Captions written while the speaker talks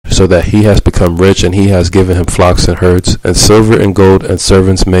so that he has become rich, and he has given him flocks and herds, and silver and gold, and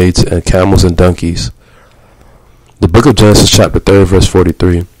servants' maids, and camels and donkeys. The book of Genesis chapter 30 verse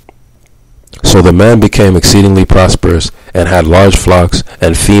 43. So the man became exceedingly prosperous, and had large flocks,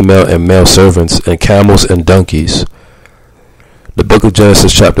 and female and male servants, and camels and donkeys. The book of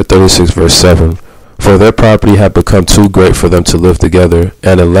Genesis chapter 36 verse 7. For their property had become too great for them to live together,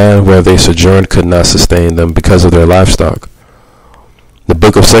 and the land where they sojourned could not sustain them because of their livestock. The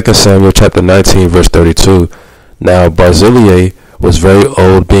book of 2 Samuel chapter 19 verse 32. Now Barzillai was very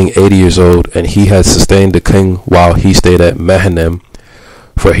old, being 80 years old, and he had sustained the king while he stayed at Mahanaim,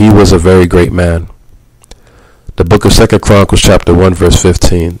 for he was a very great man. The book of 2 Chronicles chapter 1 verse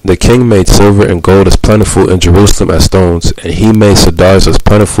 15. The king made silver and gold as plentiful in Jerusalem as stones, and he made cedars as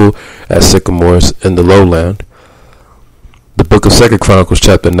plentiful as sycamores in the lowland. The book of 2 Chronicles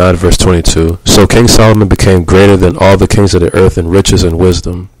chapter 9 verse 22. So King Solomon became greater than all the kings of the earth in riches and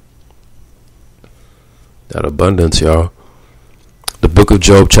wisdom. That abundance, y'all. The book of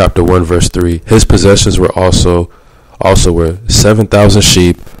Job chapter 1 verse 3. His possessions were also were 7,000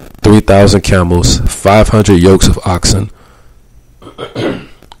 sheep, 3,000 camels, 500 yokes of oxen,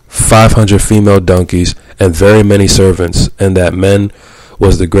 500 female donkeys, and very many servants, and that man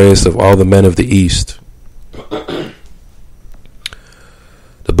was the greatest of all the men of the east.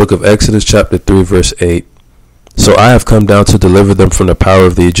 The book of Exodus chapter 3 verse 8. So I have come down to deliver them from the power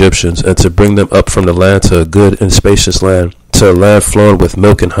of the Egyptians, and to bring them up from the land to a good and spacious land, to a land flowing with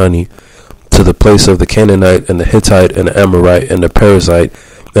milk and honey, to the place of the Canaanite, and the Hittite, and the Amorite, and the Perizzite,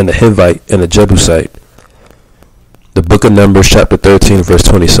 and the Hivite, and the Jebusite. The book of Numbers chapter 13 verse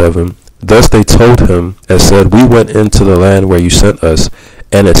 27. Thus they told him, and said, We went into the land where you sent us,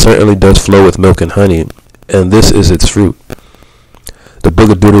 and it certainly does flow with milk and honey, and this is its fruit. The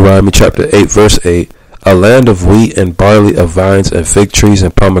book of Deuteronomy chapter 8 verse 8. A land of wheat and barley, of vines and fig trees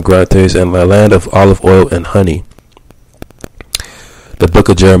and pomegranates, and a land of olive oil and honey. The book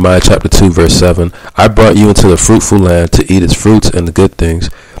of Jeremiah chapter 2 verse 7. I brought you into the fruitful land to eat its fruits and the good things,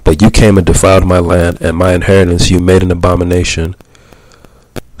 but you came and defiled my land, and my inheritance you made an abomination.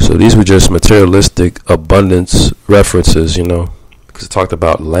 So these were just materialistic abundance references, because it talked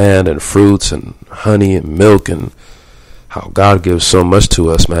about land and fruits and honey and milk, and how God gives so much to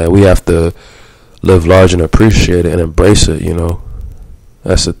us, man. We have to live large and appreciate it and embrace it,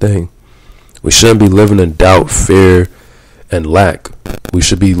 That's the thing. We shouldn't be living in doubt, fear, and lack. We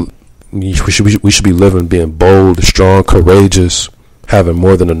should be living being bold, strong, courageous, having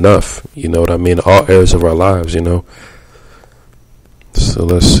more than enough. You know what I mean? All areas of our lives, So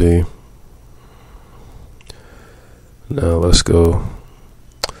let's see. Now let's go.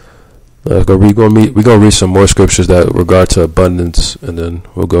 We're gonna read some more scriptures that regard to abundance, and then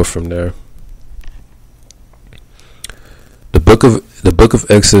we'll go from there. The book of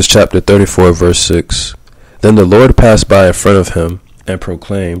Exodus chapter 34 verse 6. Then the Lord passed by in front of him and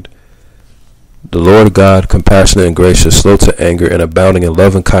proclaimed, The Lord God, compassionate and gracious, slow to anger, and abounding in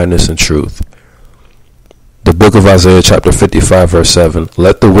love and kindness and truth. The book of Isaiah chapter 55 verse 7.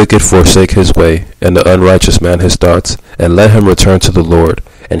 Let the wicked forsake his way, and the unrighteous man his thoughts, and let him return to the Lord,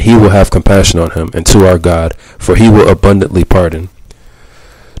 and he will have compassion on him, and to our God, for he will abundantly pardon.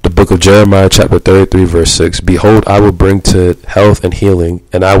 The book of Jeremiah chapter 33 verse 6. Behold, I will bring to health and healing,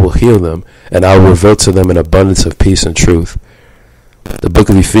 and I will heal them, and I will reveal to them an abundance of peace and truth. The book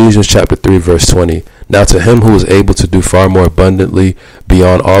of Ephesians chapter 3 verse 20. Now to him who is able to do far more abundantly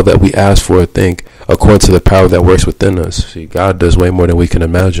beyond all that we ask for or think, according to the power that works within us. See, God does way more than we can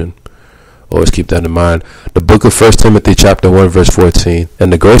imagine. Always keep that in mind. The book of 1 Timothy chapter 1 verse 14.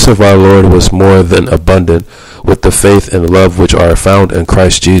 And the grace of our Lord was more than abundant with the faith and love which are found in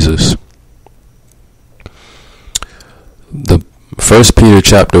Christ Jesus. The 1 Peter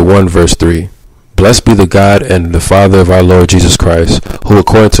chapter 1 verse 3. Blessed be the God and the Father of our Lord Jesus Christ, who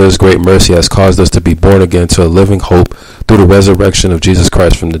according to his great mercy has caused us to be born again to a living hope through the resurrection of Jesus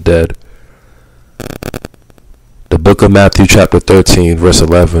Christ from the dead. The book of Matthew chapter 13 verse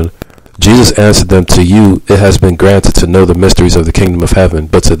 11. Jesus answered them, To you it has been granted to know the mysteries of the kingdom of heaven,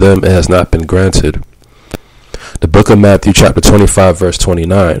 but to them it has not been granted. The book of Matthew chapter 25 verse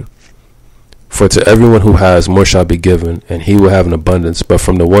 29. For to everyone who has, more shall be given, and he will have an abundance. But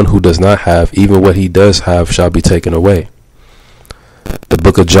from the one who does not have, even what he does have shall be taken away. The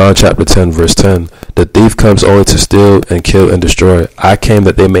book of John chapter 10 verse 10. The thief comes only to steal and kill and destroy. I came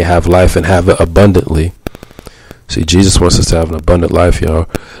that they may have life and have it abundantly. See, Jesus wants us to have an abundant life, y'all.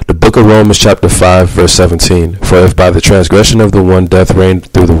 The book of Romans chapter 5 verse 17. For if by the transgression of the one death reigned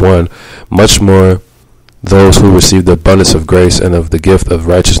through the one, much more those who receive the abundance of grace and of the gift of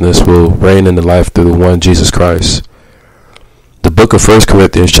righteousness will reign in the life through the one Jesus Christ. The book of 1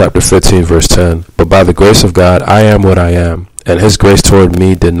 Corinthians chapter 15 verse 10. But by the grace of God I am what I am, and his grace toward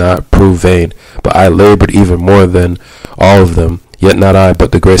me did not prove vain, but I labored even more than all of them, yet not I,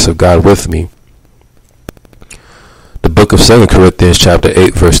 but the grace of God with me. The book of 2 Corinthians chapter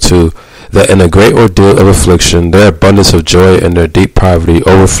 8 verse 2. That in a great ordeal of affliction their abundance of joy and their deep poverty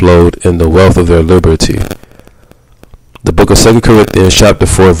overflowed in the wealth of their liberty. The book of 2 Corinthians chapter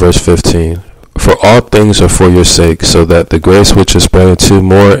 4 verse 15. For all things are for your sake, so that the grace which is spread to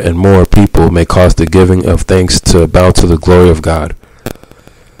more and more people may cause the giving of thanks to abound to the glory of God.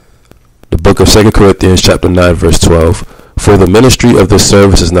 The book of 2 Corinthians chapter 9 verse 12. For the ministry of this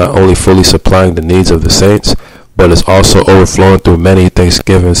service is not only fully supplying the needs of the saints, but is also overflowing through many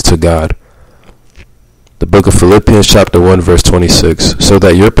thanksgivings to God. The book of Philippians chapter 1 verse 26. So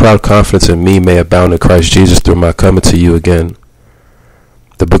that your proud confidence in me may abound in Christ Jesus through my coming to you again.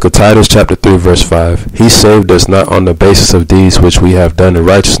 The book of Titus chapter 3 verse 5. He saved us not on the basis of deeds which we have done in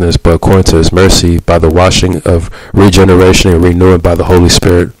righteousness, but according to his mercy, by the washing of regeneration and renewing by the Holy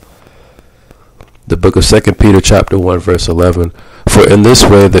Spirit. The book of 2 Peter chapter 1 verse 11. For in this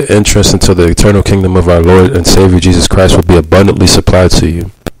way the entrance into the eternal kingdom of our Lord and Savior Jesus Christ will be abundantly supplied to you.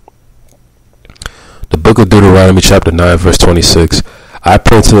 The book of Deuteronomy chapter 9 verse 26. I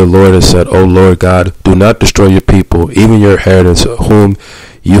prayed to the Lord and said, O Lord God, do not destroy your people, even your inheritance, whom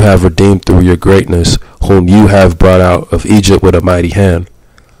you have redeemed through your greatness, whom you have brought out of Egypt with a mighty hand.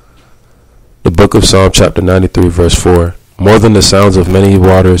 The book of Psalm chapter 93 verse 4. More than the sounds of many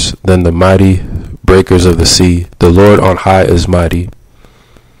waters, than the mighty breakers of the sea, the Lord on high is mighty.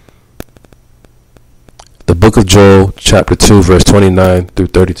 The book of Joel chapter 2 verse 29 through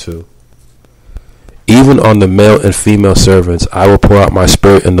 32. Even on the male and female servants I will pour out my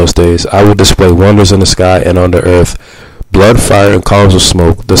spirit in those days. I will display wonders in the sky and on the earth, blood, fire, and columns of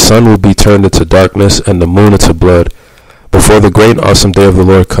smoke. The sun will be turned into darkness and the moon into blood, before the great and awesome day of the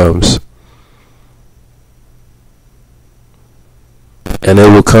Lord comes. And it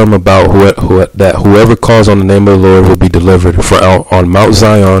will come about that whoever calls on the name of the Lord will be delivered. For out on Mount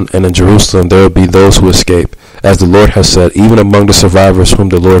Zion and in Jerusalem there will be those who escape, as the Lord has said, even among the survivors whom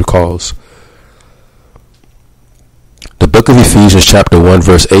the Lord calls. The book of Ephesians chapter 1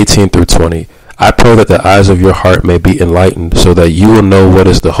 verse 18 through 20. I pray that the eyes of your heart may be enlightened, so that you will know what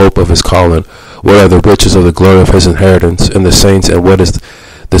is the hope of his calling, what are the riches of the glory of his inheritance in the saints, and what is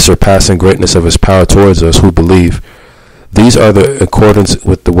the surpassing greatness of his power towards us who believe. These are the accordance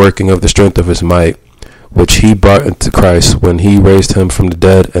with the working of the strength of his might, which he brought into Christ when he raised him from the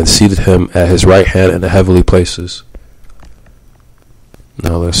dead and seated him at his right hand in the heavenly places.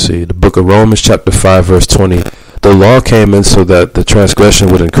 Now let's see. The book of Romans chapter 5 verse 20. The law came in so that the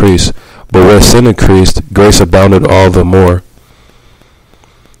transgression would increase, but where sin increased, grace abounded all the more.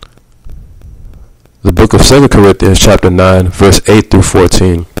 The book of 2 Corinthians chapter 9 verse 8 through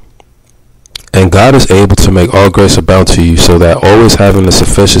 14. And God is able to make all grace abound to you, so that always having a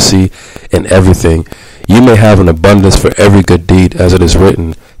sufficiency in everything, you may have an abundance for every good deed, as it is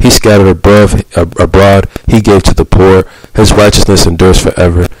written, He scattered abroad, He gave to the poor, His righteousness endures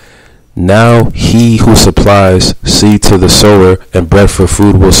forever. Now he who supplies seed to the sower and bread for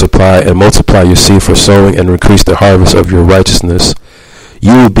food will supply and multiply your seed for sowing and increase the harvest of your righteousness.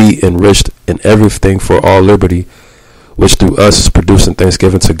 You will be enriched in everything for all liberty, which through us is producing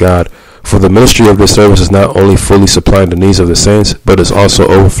thanksgiving to God. For the ministry of this service is not only fully supplying the needs of the saints, but is also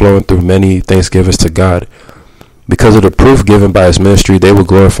overflowing through many thanksgivings to God. Because of the proof given by his ministry, they will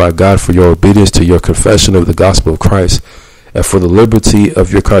glorify God for your obedience to your confession of the gospel of Christ, and for the liberty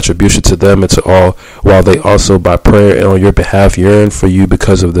of your contribution to them and to all, while they also by prayer and on your behalf yearn for you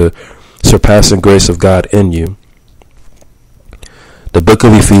because of the surpassing grace of God in you. The book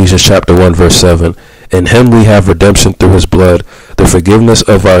of Ephesians chapter 1 verse 7. In him we have redemption through his blood, the forgiveness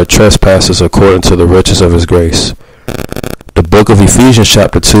of our trespasses according to the riches of his grace. The book of Ephesians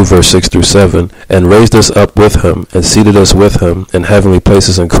chapter 2 verse 6 through 7. And raised us up with him, and seated us with him in heavenly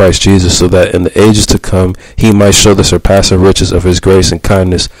places in Christ Jesus, so that in the ages to come he might show the surpassing riches of his grace and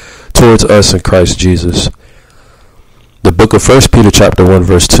kindness towards us in Christ Jesus. The book of 1 Peter chapter 1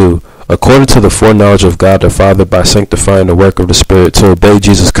 verse 2. According to the foreknowledge of God the Father, by sanctifying the work of the Spirit, to obey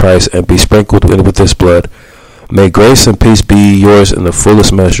Jesus Christ and be sprinkled with his blood, may grace and peace be yours in the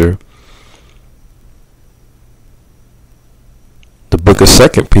fullest measure. The book of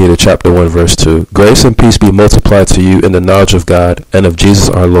 2 Peter chapter 1 verse 2. Grace and peace be multiplied to you in the knowledge of God and of Jesus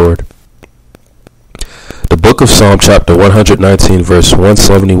our Lord. The book of Psalm chapter 119 verse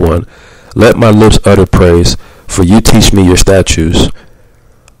 171. Let my lips utter praise, for you teach me your statutes.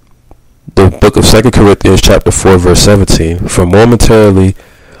 The book of 2 Corinthians chapter 4 verse 17. For momentarily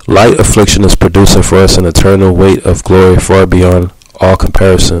Light affliction is producing for us an eternal weight of glory far beyond all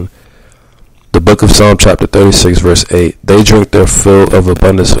comparison. The book of Psalm chapter 36 verse 8. They drink their fill of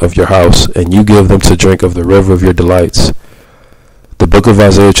abundance of your house, and you give them to drink of the river of your delights. The book of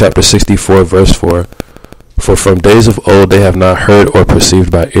Isaiah chapter 64 verse 4. For from days of old they have not heard or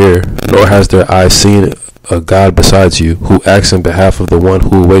perceived by ear, nor has their eye seen a God besides you, who acts in behalf of the one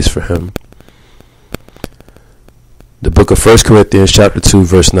who waits for him. The book of 1 Corinthians chapter 2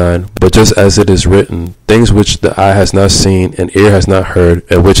 verse 9. But just as it is written, things which the eye has not seen and ear has not heard,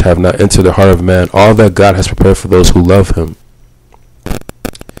 and which have not entered the heart of man, all that God has prepared for those who love him.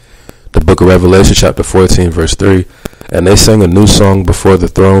 The book of Revelation chapter 14 verse 3. And they sang a new song before the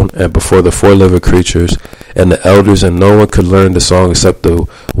throne and before the four living creatures and the elders, and no one could learn the song except the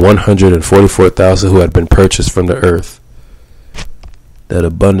 144,000 who had been purchased from the earth. That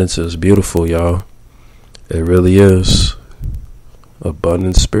abundance is beautiful, y'all. It really is.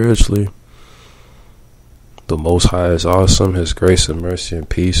 Abundance spiritually. The Most High is awesome. His grace and mercy and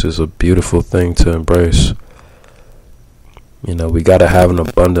peace is a beautiful thing to embrace. You know, we got to have an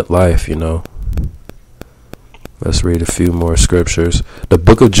abundant life, you know. Let's read a few more scriptures. The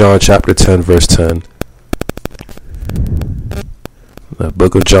book of John chapter 10 verse 10. The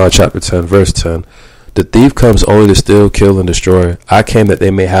book of John chapter 10 verse 10. The thief comes only to steal, kill, and destroy. I came that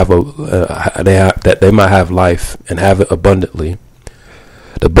they may have they might have life and have it abundantly.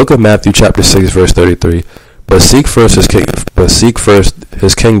 The book of Matthew chapter 6 verse 33. But seek first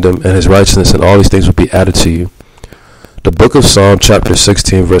his kingdom and his righteousness, and all these things will be added to you. The book of Psalm chapter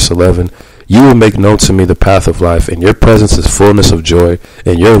 16 verse 11. You will make known to me the path of life. In your presence is fullness of joy.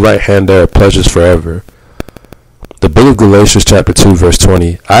 In your right hand there are pleasures forever. The book of Galatians chapter 2 verse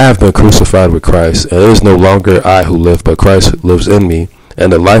 20. I have been crucified with Christ, and it is no longer I who live, but Christ lives in me.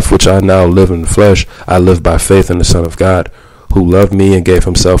 And the life which I now live in the flesh, I live by faith in the Son of God, who loved me and gave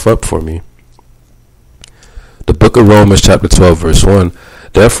himself up for me. The book of Romans chapter 12 verse 1.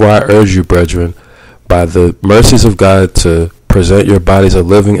 Therefore I urge you, brethren, by the mercies of God, to present your bodies a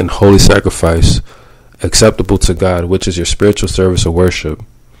living and holy sacrifice, acceptable to God, which is your spiritual service of worship.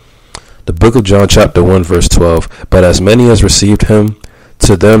 The book of John chapter 1 verse 12. But as many as received him,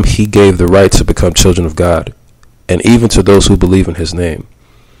 to them he gave the right to become children of God, and even to those who believe in his name.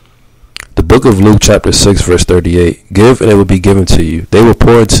 The book of Luke chapter 6 verse 38. Give, and it will be given to you. They will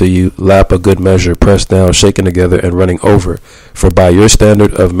pour into you lap a good measure, pressed down, shaken together, and running over. For by your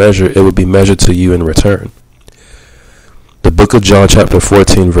standard of measure it will be measured to you in return. The book of John chapter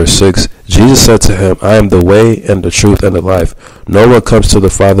 14 verse 6. Jesus said to him, I am the way and the truth and the life. No one comes to the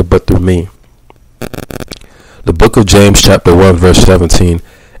Father but through me. The book of James chapter 1 verse 17.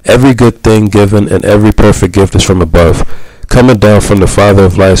 Every good thing given and every perfect gift is from above, coming down from the Father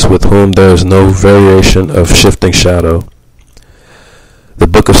of lights, with whom there is no variation of shifting shadow. The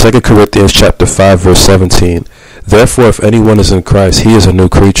book of 2 Corinthians chapter 5 verse 17. Therefore, if anyone is in Christ, he is a new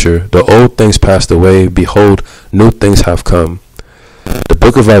creature. The old things passed away. Behold, new things have come. The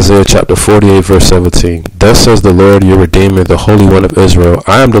book of Isaiah chapter 48 verse 17. Thus says the Lord your Redeemer, the Holy One of Israel.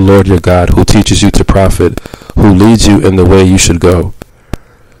 I am the Lord your God, who teaches you to profit, who leads you in the way you should go.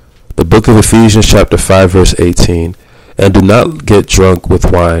 The book of Ephesians chapter 5 verse 18. And do not get drunk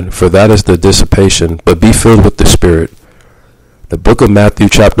with wine, for that is the dissipation, but be filled with the Spirit. The book of Matthew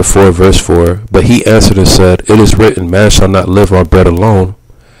chapter 4 verse 4. But he answered and said, It is written, man shall not live on bread alone,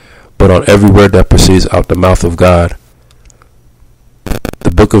 but on every word that proceeds out the mouth of God.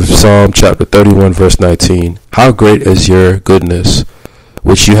 The book of Psalm chapter 31 verse 19. How great is your goodness,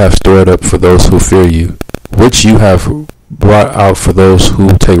 which you have stored up for those who fear you, which you have brought out for those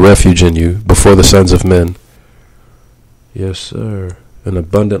who take refuge in you, before the sons of men. Yes, sir. An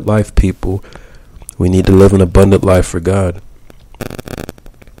abundant life, people. We need to live an abundant life for God.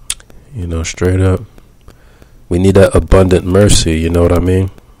 You know, straight up. We need that abundant mercy, you know what I mean?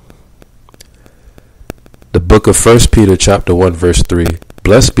 The book of 1 Peter chapter 1 verse 3.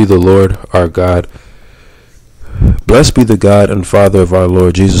 Blessed be the Lord our God. Blessed be the God and Father of our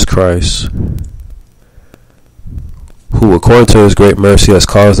Lord Jesus Christ, who according to his great mercy has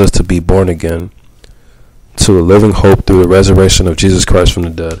caused us to be born again to a living hope through the resurrection of Jesus Christ from the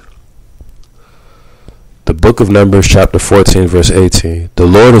dead. The book of Numbers chapter 14 verse 18. The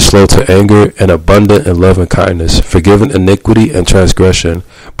Lord is slow to anger and abundant in love and kindness, forgiving iniquity and transgression,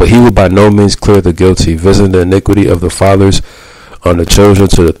 but he will by no means clear the guilty, visiting the iniquity of the fathers on the children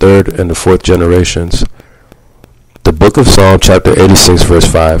to the third and the fourth generations. The book of Psalm chapter 86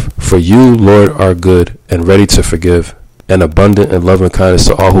 verse 5. For you, Lord, are good and ready to forgive, and abundant in love and kindness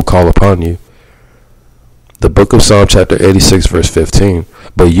to all who call upon you. The book of Psalm chapter 86 verse 15.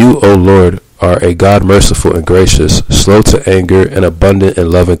 But you, O Lord, are a God merciful and gracious, slow to anger, and abundant in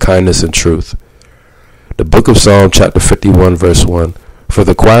loving kindness and truth. The book of Psalm chapter 51 verse 1. For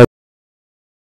the quiet